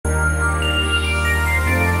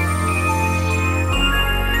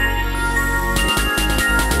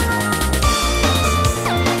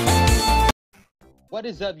What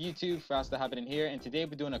is up, YouTube? Frosty Hobidon here, and today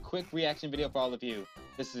we're doing a quick reaction video for all of you.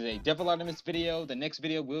 This is a DevilArtemis video. The next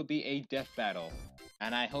video will be a death battle,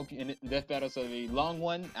 and I hope in death battle, so the long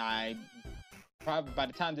one. Probably by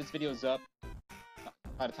the time this video is up,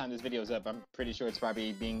 I'm pretty sure it's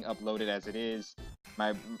probably being uploaded as it is.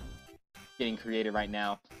 Getting created right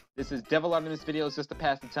now. This is DevilArtemis videos just to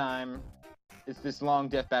pass the time. This long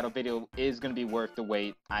death battle video is going to be worth the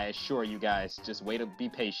wait. I assure you guys. Just wait, be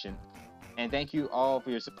patient. And thank you all for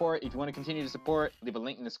your support. If you want to continue to support, leave a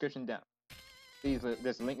link in the description down. Please,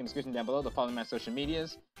 there's a link in the description down below to follow my social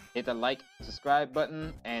medias. Hit the like, subscribe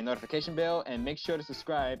button, and notification bell, and make sure to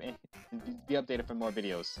subscribe and be updated for more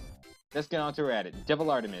videos. Let's get on to it.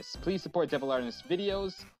 DevilArtemis. Please support DevilArtemis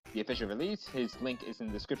videos. The official release. His link is in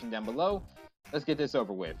the description down below. Let's get this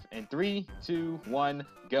over with. In 3, 2, 1,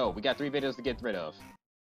 go. We got 3 videos to get rid of.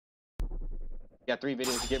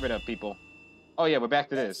 People. Oh yeah, we're back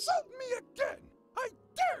to this. Insult me again! I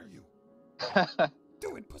dare you!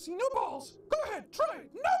 Do it, pussy. No balls! Go ahead, try it!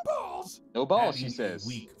 No balls! No balls, she Having says. A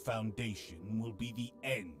weak foundation will be the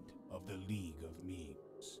end of the League of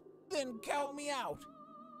Memes. Then count me out.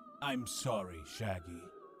 I'm sorry, Shaggy,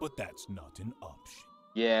 but that's not an option.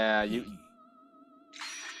 Yeah, you...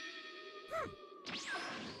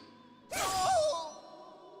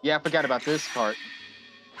 Yeah, I forgot about this part.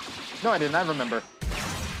 No, I didn't. I remember.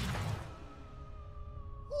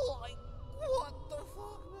 What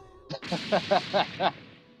the fuck,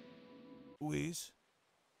 Whiz?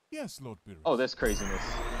 Yes, Lord Beerus. Oh, that's craziness.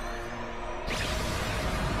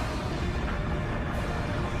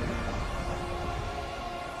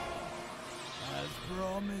 As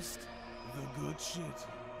promised, the good shit.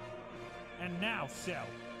 And now, Cell,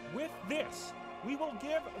 with this, we will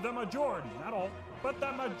give the majority, not all, but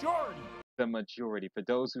the majority. The majority. For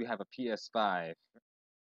those who have a PS5,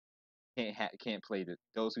 can't play this.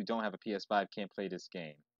 Those who don't have a PS5 can't play this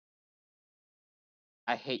game.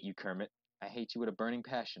 I hate you, Kermit. I hate you with a burning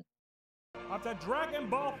passion. Of the Dragon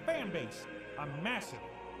Ball fan base, a massive,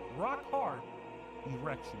 rock-hard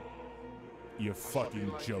erection. You're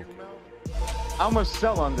fucking joking. How much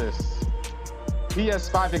sell on this?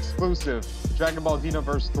 PS5 exclusive, Dragon Ball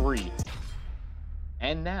Xenoverse 3.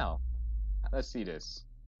 And now, let's see this.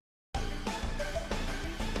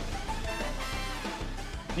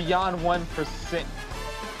 Beyond 1%.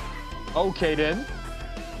 Okay then.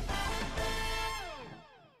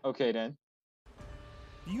 Okay then.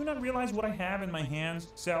 Do you not realize what I have in my hands,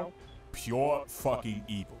 Cell? Pure fucking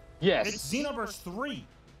evil. Yes. It's Xenoverse 3.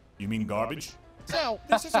 You mean garbage? Cell,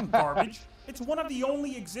 this isn't garbage. It's one of the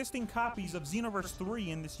only existing copies of Xenoverse 3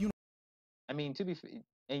 in this universe. I mean, to be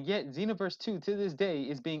and yet Xenoverse 2 to this day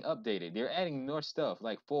is being updated. They're adding more stuff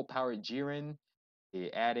like full-powered Jiren. They're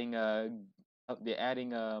adding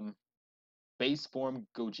base form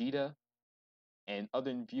Gogeta and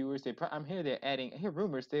other viewers. I hear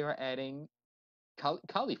rumors they are adding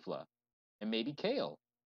Caulifla and maybe Kale.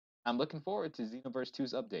 I'm looking forward to Xenoverse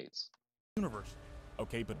 2's updates. Universe.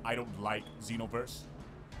 Okay, but I don't like Xenoverse.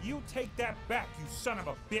 You take that back, you son of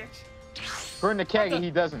a bitch. For Nakagi,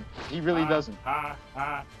 he doesn't. He really doesn't. Ha,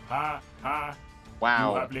 ha, ha, ha.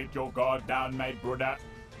 Wow. You have let your guard down, my brother.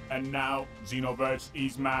 And now Xenoverse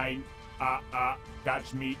is mine.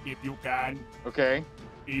 Catch me if you can. Okay.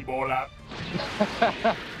 Ebola.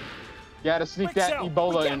 Gotta sneak that Cell,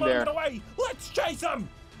 Ebola we in can't let there. him get away. Let's chase him.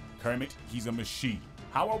 Kermit, he's a machine.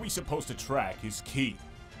 How are we supposed to track his key?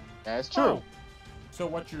 That's true. Oh. So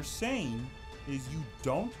what you're saying is you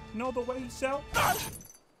don't know the way, Cell?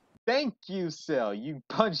 Thank you, Cell. You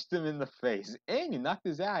punched him in the face and you knocked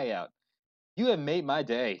his eye out. You have made my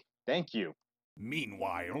day. Thank you.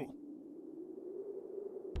 Meanwhile,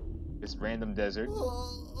 This random desert.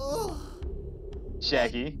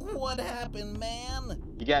 Shaggy, What happened,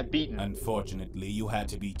 man? you got beaten. unfortunately, you had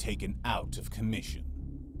to be taken out of commission.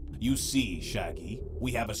 You see, Shaggy,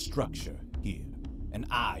 we have a structure here, and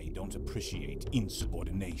I don't appreciate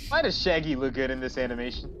insubordination. Why does Shaggy look good in this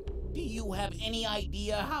animation? Do you have any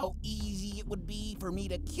idea how easy it would be for me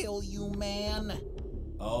to kill you, man?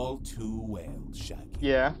 All too well, Shaggy.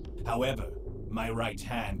 Yeah. However, my right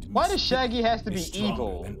hand. Why does Shaggy has to be is stronger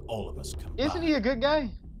evil? than all of us combined. Isn't he a good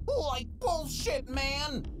guy? Like bullshit,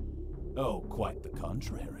 man! Oh, quite the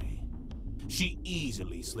contrary. She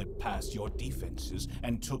easily slipped past your defenses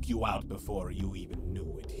and took you out before you even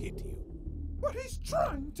knew it hit you. What he's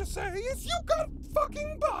trying to say is you got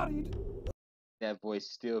fucking bodied! That voice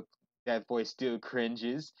still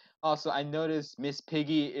cringes. Also, I noticed Miss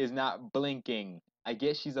Piggy is not blinking. I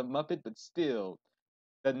guess she's a Muppet, but still,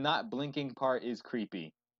 the not blinking part is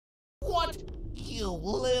creepy. What? You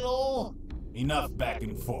little... Enough back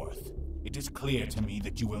and forth. It is clear to me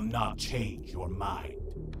that you will not change your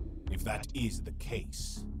mind. If that is the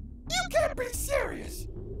case... You can't be serious!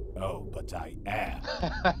 Oh, but I am.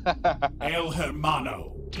 El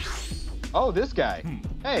Hermano! Oh, this guy.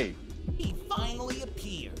 Hey. He finally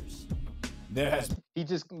appears. There has...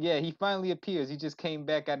 He finally appears. He just came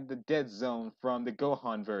back out of the dead zone from the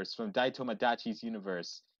Gohan verse, from Daitomodachi's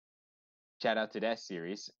universe. Shout out to that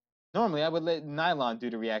series. Normally, I would let Nylon do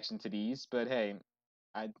the reaction to these, but hey,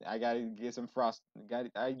 I gotta get some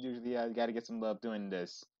I gotta get some love doing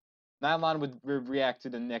this. Nylon would react to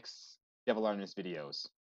the next DevilArtemis videos.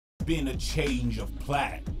 Been a change of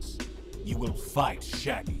plans. You will fight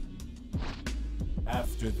Shaggy.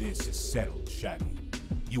 After this is settled, Shaggy,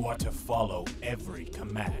 you are to follow every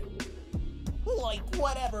command. Like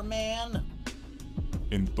whatever, man.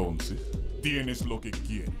 Entonces, tienes lo que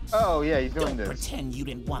quieres. Oh yeah, he's doing Don't this. pretend you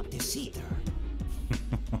didn't want this either.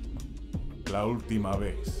 La última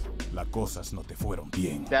vez, las cosas no te fueron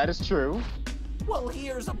bien. That is true. Well,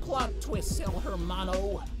 here's a plot twist, El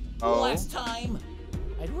Hermano. Oh. Last time,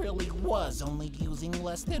 I really was only using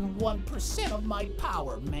less than 1% of my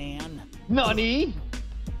power, man. Nani?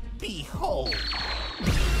 Behold.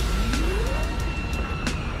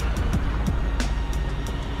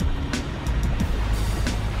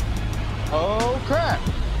 Oh crap!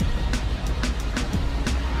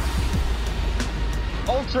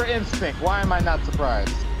 Ultra Instinct. Why am I not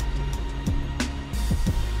surprised?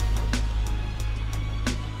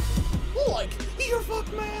 Like, you're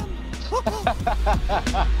fucked, man.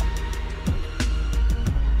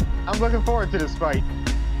 I'm looking forward to this fight.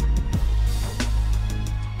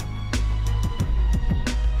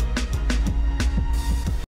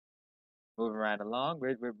 Moving right along.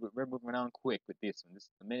 We're moving on quick with this one. This is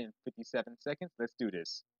 1 minute and 57 seconds. Let's do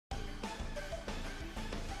this.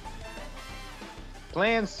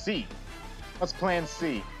 Plan C. What's Plan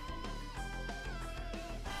C?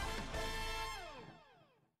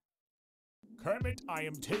 Kermit, I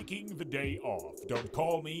am taking the day off. Don't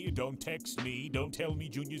call me, don't text me, don't tell me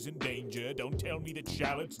Junior's in danger, don't tell me that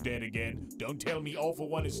Charlotte's dead again, don't tell me All For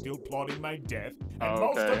One is still plotting my death, and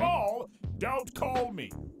most of all, don't call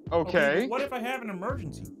me. Okay. But what if I have an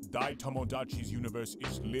emergency? Daitomodachi's universe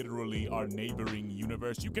is literally our neighboring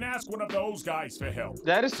universe. You can ask one of those guys for help.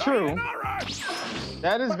 That is true. Sayonara!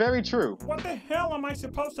 That is very true. What the hell am I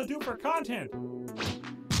supposed to do for content?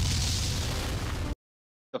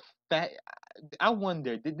 The fact, I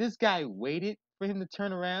wonder, did this guy waited for him to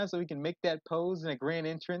turn around so he can make that pose in a grand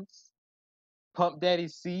entrance? Pump Daddy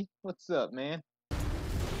C, what's up, man?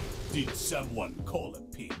 Did someone call a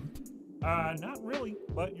pimp? Not really,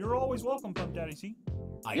 but you're always welcome, Pump Daddy C.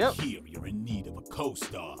 I hear you're in need of a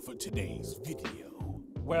co-star for today's video.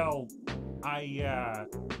 Well,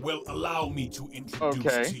 Well, allow me to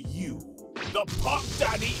introduce to you the Pump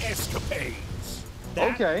Daddy Escapades.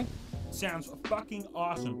 That sounds fucking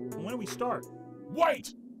awesome. When do we start?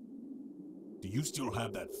 Wait! Do you still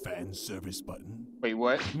have that fan service button? Wait,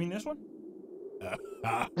 what? You mean this one?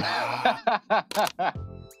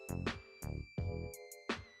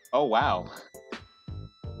 Oh, wow.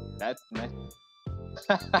 That's nice.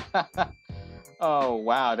 Oh,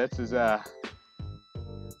 wow, this is, okay,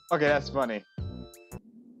 that's funny.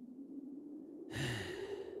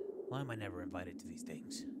 Why am I never invited to these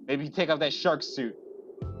things? Maybe you take off that shark suit.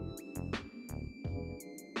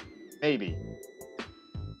 Maybe.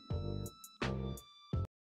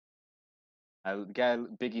 I got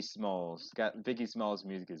Biggie Smalls. Biggie Smalls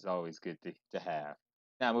music is always good to have.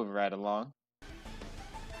 Now moving right along.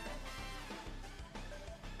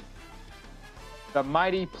 The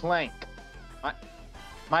Mighty Plank.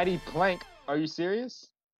 Mighty Plank. Are you serious?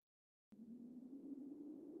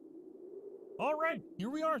 All right, here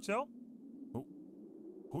we are, Cell.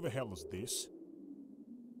 Who the hell is this?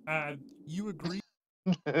 You agree?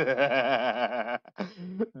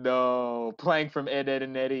 No, Plank from Ed, Edd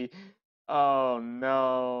and Eddy. Oh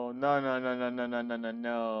no, no.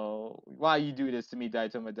 Why you do this to me,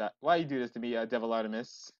 Daitomodachi? Why you do this to me,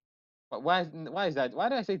 DevilArtemis? Why is that? Why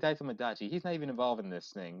did I say Daitomodachi? He's not even involved in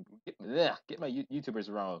this thing. Get my YouTubers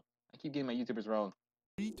wrong. I keep getting my YouTubers wrong.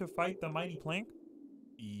 Agree to fight the Mighty Plank?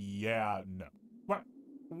 Yeah, no.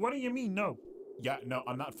 What do you mean, no? Yeah, no,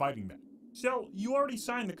 I'm not fighting that. Cell, you already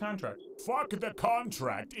signed the contract. Fuck the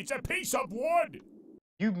contract. It's a piece of wood.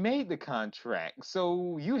 You made the contract,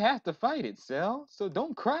 so you have to fight it, Cell. So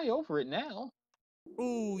don't cry over it now.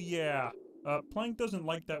 Ooh, yeah. Plank doesn't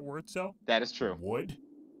like that word, Cell. That is true. Wood?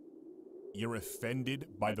 You're offended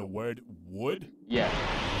by the word wood? Yeah.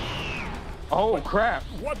 Oh, crap.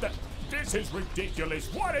 What the? This is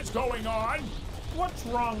ridiculous. What is going on? What's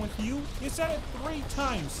wrong with you? You said it 3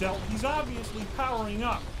 times, Cell. He's obviously powering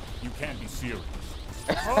up. You can't be serious.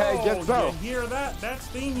 I guess so. You hear that? That's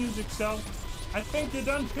theme music, Cell. I think you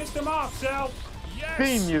done pissed him off, Cell. Yes!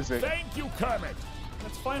 Theme music. Thank you, Kermit.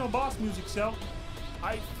 That's final boss music, Cell.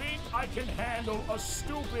 I think I can handle a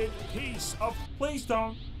stupid piece of... Please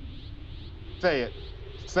don't. Say it.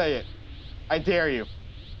 Say it. I dare you.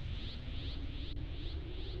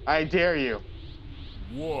 I dare you.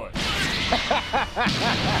 What?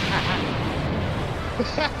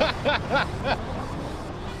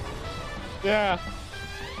 Yeah.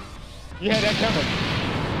 You had that coming.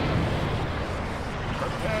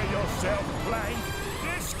 Prepare yourself, Plank.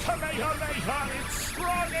 This Kamehameha is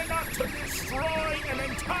strong enough to destroy an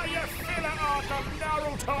entire filler arc of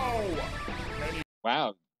Naruto.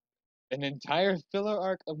 Wow. An entire filler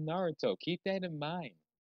arc of Naruto. Keep that in mind.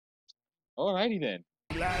 Alrighty then.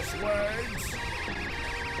 Last words.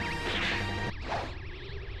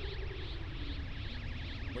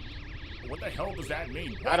 What the hell does that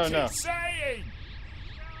mean? I don't know. What's he saying?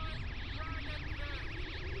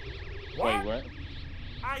 Wait, what?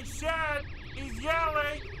 I said he's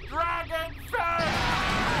yelling Dragon Face!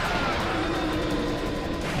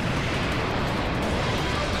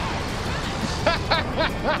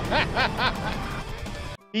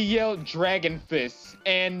 He yelled Dragon Fist,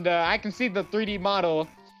 and I can see the 3D model.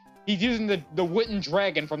 He's using the wooden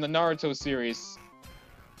dragon from the Naruto series.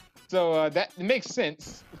 So that makes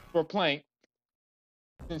sense for Plank,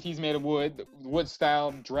 since he's made of wood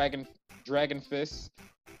style dragon fist.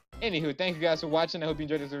 Anywho, thank you guys for watching. I hope you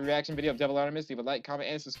enjoyed this reaction video of DevilArtemis. Leave a like, comment,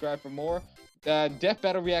 and subscribe for more. Death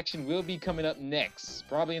Battle reaction will be coming up next,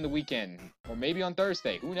 probably in the weekend, or maybe on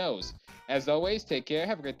Thursday. Who knows? As always, take care,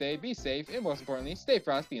 have a great day, be safe, and most importantly, stay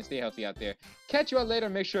frosty and stay healthy out there. Catch you all later.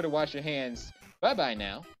 Make sure to wash your hands. Bye-bye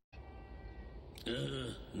now.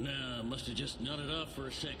 Nah, must have just nodded off for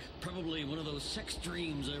a sec. Probably one of those sex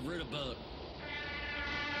dreams I've read about.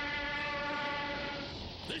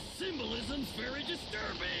 This symbolism's very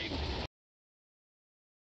disturbing!